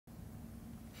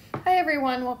Hi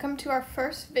everyone, welcome to our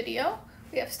first video.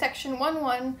 We have section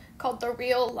 1.1 called the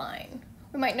real line.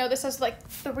 We might know this as like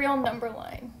the real number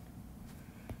line.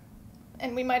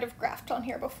 And we might have graphed on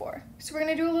here before. So we're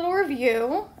going to do a little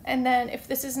review, and then if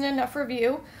this isn't enough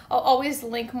review, I'll always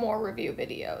link more review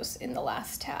videos in the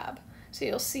last tab. So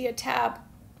you'll see a tab,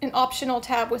 an optional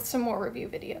tab with some more review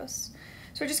videos.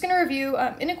 So we're just going to review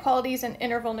inequalities and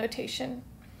interval notation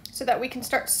so that we can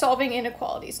start solving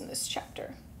inequalities in this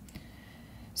chapter.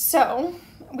 So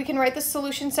we can write the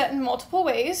solution set in multiple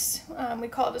ways. We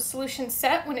call it a solution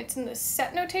set when it's in the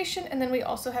set notation, and then we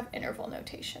also have interval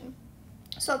notation.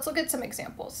 So let's look at some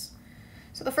examples.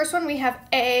 So the first one, we have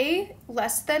a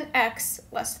less than x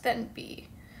less than b.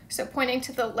 So pointing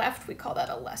to the left, we call that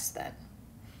a less than.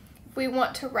 If we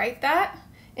want to write that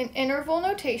in interval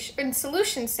notation, in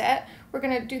solution set, we're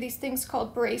going to do these things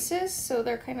called braces. So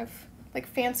they're kind of like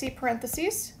fancy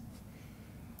parentheses.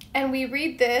 And we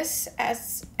read this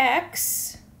as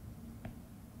x,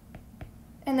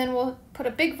 and then we'll put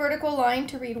a big vertical line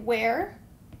to read where.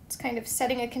 It's kind of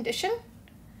setting a condition.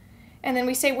 And then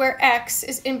we say where x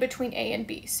is in between a and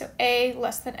b. So a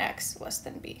less than x less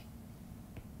than b.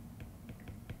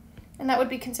 And that would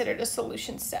be considered a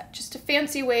solution set, just a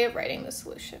fancy way of writing the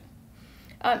solution.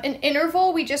 In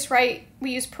interval, we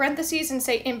use parentheses and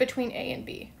say in between a and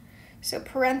b. So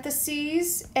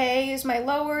parentheses, a is my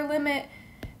lower limit,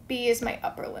 b is my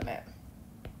upper limit.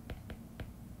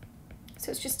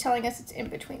 So it's just telling us it's in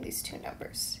between these two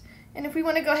numbers. And if we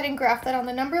want to go ahead and graph that on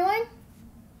the number line,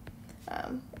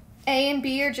 a and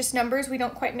b are just numbers. We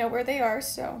don't quite know where they are,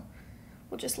 so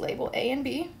we'll just label a and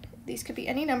b. These could be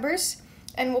any numbers.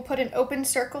 And we'll put an open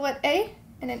circle at a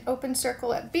and an open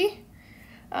circle at b.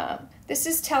 This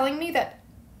is telling me that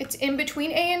it's in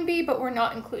between a and b, but we're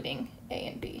not including a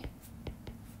and b.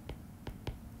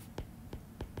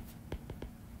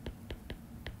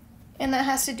 And that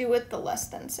has to do with the less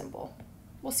than symbol.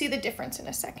 We'll see the difference in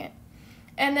a second.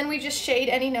 And then we just shade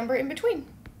any number in between.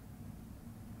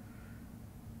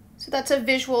 So that's a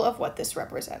visual of what this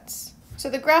represents. So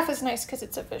the graph is nice because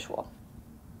it's a visual.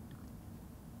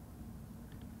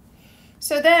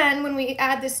 So then when we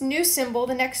add this new symbol,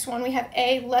 the next one, we have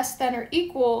a less than or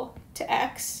equal to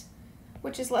x,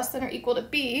 which is less than or equal to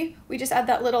b. We just add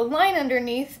that little line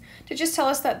underneath to just tell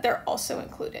us that they're also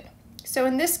included. So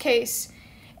in this case,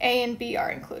 a and b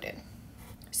are included.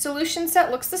 Solution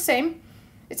set looks the same.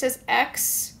 It says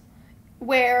x,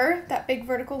 where, that big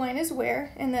vertical line is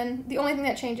where, and then the only thing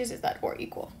that changes is that or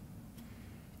equal.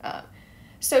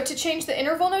 So to change the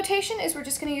interval notation is we're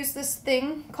just going to use this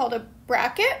thing called a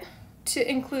bracket to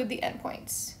include the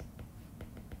endpoints.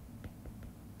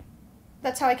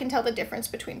 That's how I can tell the difference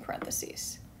between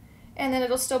parentheses. And then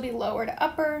it'll still be lower to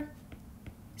upper.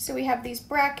 So we have these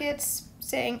brackets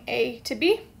saying a to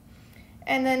b.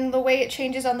 And then the way it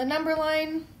changes on the number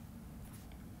line,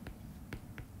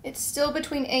 it's still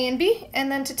between a and b.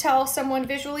 And then to tell someone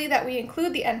visually that we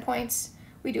include the endpoints,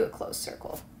 we do a closed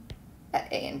circle at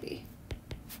a and b.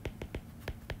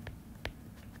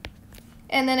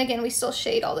 And then again, we still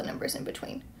shade all the numbers in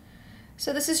between.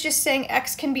 So this is just saying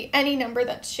x can be any number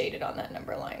that's shaded on that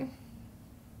number line.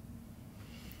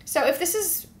 So if this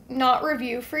is not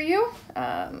review for you,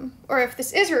 or if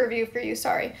this is a review for you,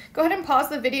 sorry, go ahead and pause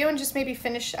the video and just maybe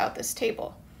finish out this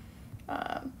table.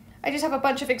 I just have a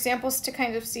bunch of examples to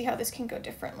kind of see how this can go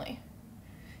differently.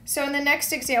 So in the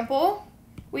next example,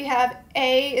 we have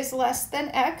a is less than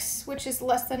x, which is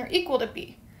less than or equal to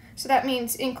b. So that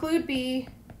means include b,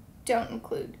 don't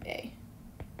include a.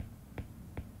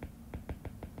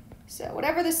 So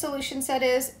whatever the solution set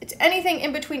is, it's anything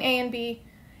in between a and b.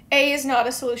 A is not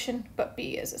a solution, but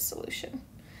b is a solution.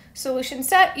 Solution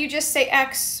set, you just say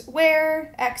x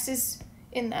where x is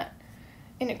in that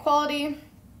inequality.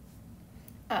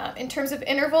 In terms of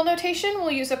interval notation,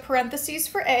 we'll use a parentheses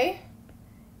for a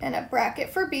and a bracket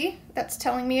for b. That's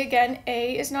telling me again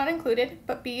a is not included,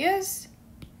 but b is.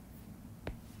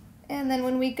 And then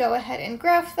when we go ahead and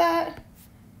graph that,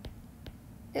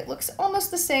 it looks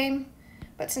almost the same,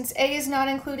 but since a is not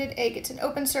included, a gets an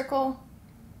open circle.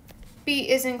 B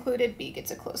is included, B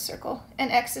gets a closed circle,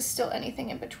 and X is still anything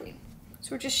in between.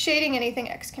 So we're just shading anything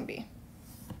X can be.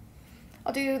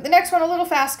 I'll do the next one a little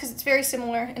fast because it's very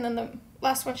similar, and then the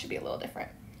last one should be a little different.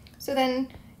 So then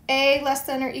A less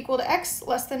than or equal to X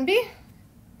less than B.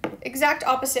 Exact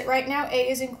opposite right now, A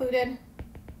is included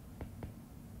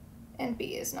and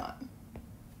B is not.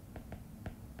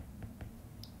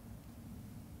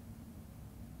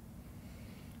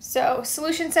 So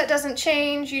solution set doesn't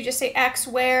change, you just say x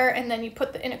where, and then you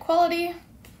put the inequality.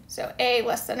 So a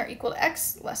less than or equal to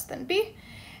x less than b.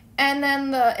 And then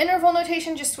the interval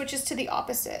notation just switches to the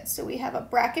opposite. So we have a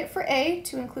bracket for A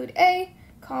to include A,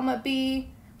 comma B,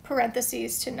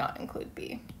 parentheses to not include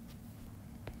B.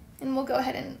 And we'll go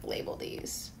ahead and label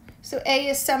these. So A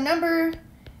is some number,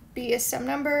 B is some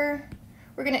number.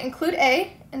 We're going to include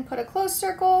A and put a closed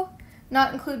circle,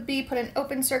 not include B, put an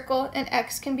open circle, and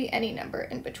X can be any number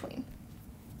in between.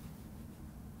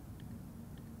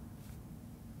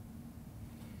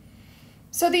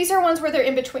 So these are ones where they're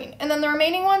in between. And then the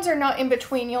remaining ones are not in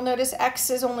between. You'll notice X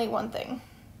is only one thing.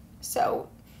 So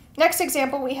next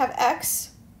example, we have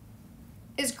X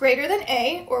is greater than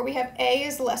A, or we have A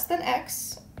is less than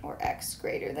X, or X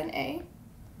greater than A.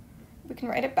 We can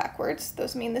write it backwards.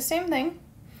 Those mean the same thing.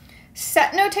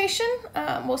 Set notation,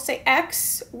 we'll say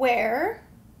X where,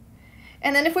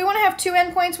 and then if we want to have two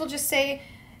endpoints, we'll just say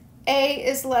A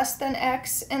is less than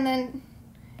X, and then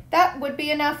that would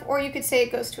be enough, or you could say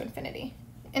it goes to infinity.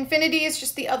 Infinity is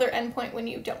just the other endpoint when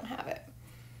you don't have it.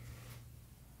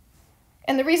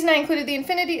 And the reason I included the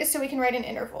infinity is so we can write an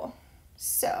interval.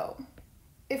 So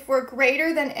if we're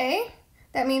greater than A,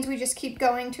 that means we just keep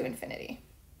going to infinity.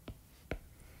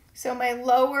 So my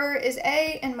lower is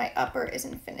A and my upper is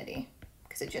infinity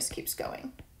because it just keeps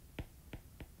going.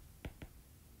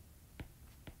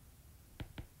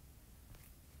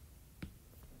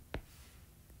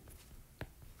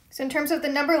 So in terms of the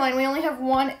number line, we only have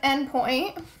one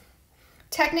endpoint.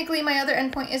 Technically, my other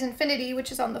endpoint is infinity,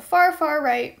 which is on the far, far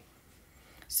right.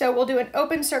 So we'll do an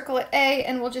open circle at A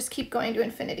and we'll just keep going to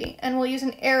infinity. And we'll use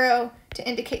an arrow to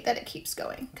indicate that it keeps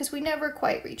going because we never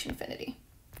quite reach infinity.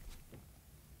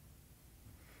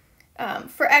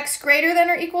 For X greater than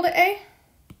or equal to A,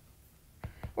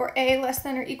 or A less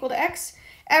than or equal to X,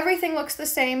 everything looks the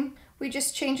same. We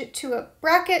just change it to a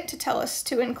bracket to tell us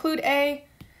to include A.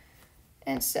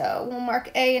 And so we'll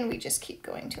mark A and we just keep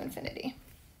going to infinity.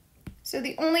 So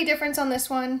the only difference on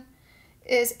this one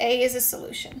is A is a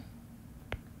solution.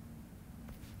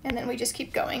 And then we just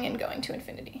keep going and going to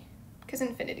infinity because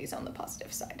infinity is on the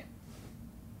positive side.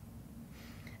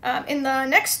 In the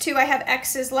next two, I have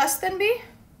X is less than B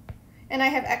and I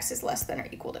have X is less than or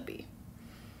equal to B.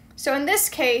 So in this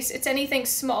case, it's anything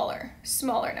smaller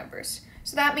numbers.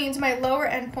 So that means my lower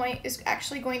endpoint is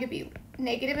actually going to be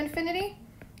negative infinity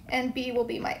and B will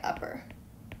be my upper.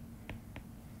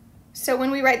 So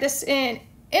when we write this in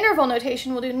interval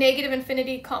notation, we'll do negative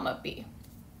infinity, comma, B.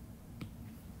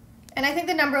 And I think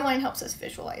the number line helps us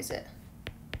visualize it.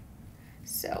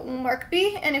 So we'll mark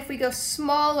B, and if we go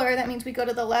smaller, that means we go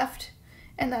to the left,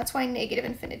 and that's why negative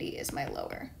infinity is my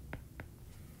lower.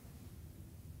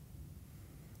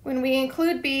 When we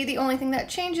include B, the only thing that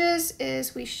changes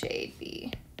is we shade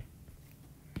B.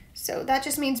 So that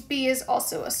just means B is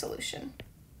also a solution.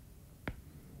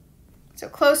 So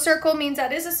closed circle means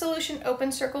that is a solution.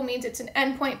 Open circle means it's an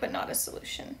endpoint but not a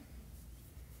solution.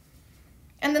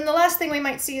 And then the last thing we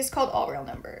might see is called all real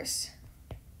numbers.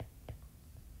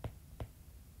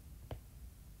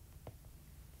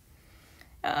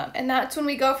 And that's when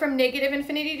we go from negative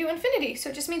infinity to infinity.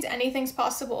 So it just means anything's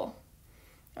possible.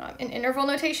 In interval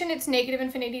notation, it's negative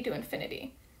infinity to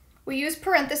infinity. We use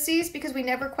parentheses because we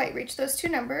never quite reach those two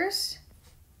numbers.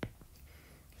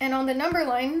 And on the number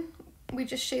line, we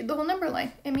just shade the whole number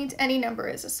line. It means any number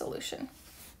is a solution.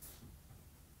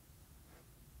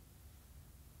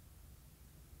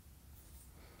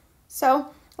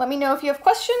 So let me know if you have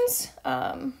questions.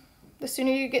 The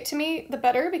sooner you get to me, the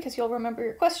better, because you'll remember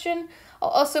your question. I'll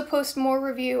also post more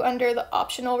review under the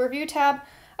optional review tab.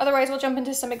 Otherwise, we'll jump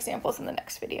into some examples in the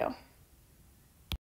next video.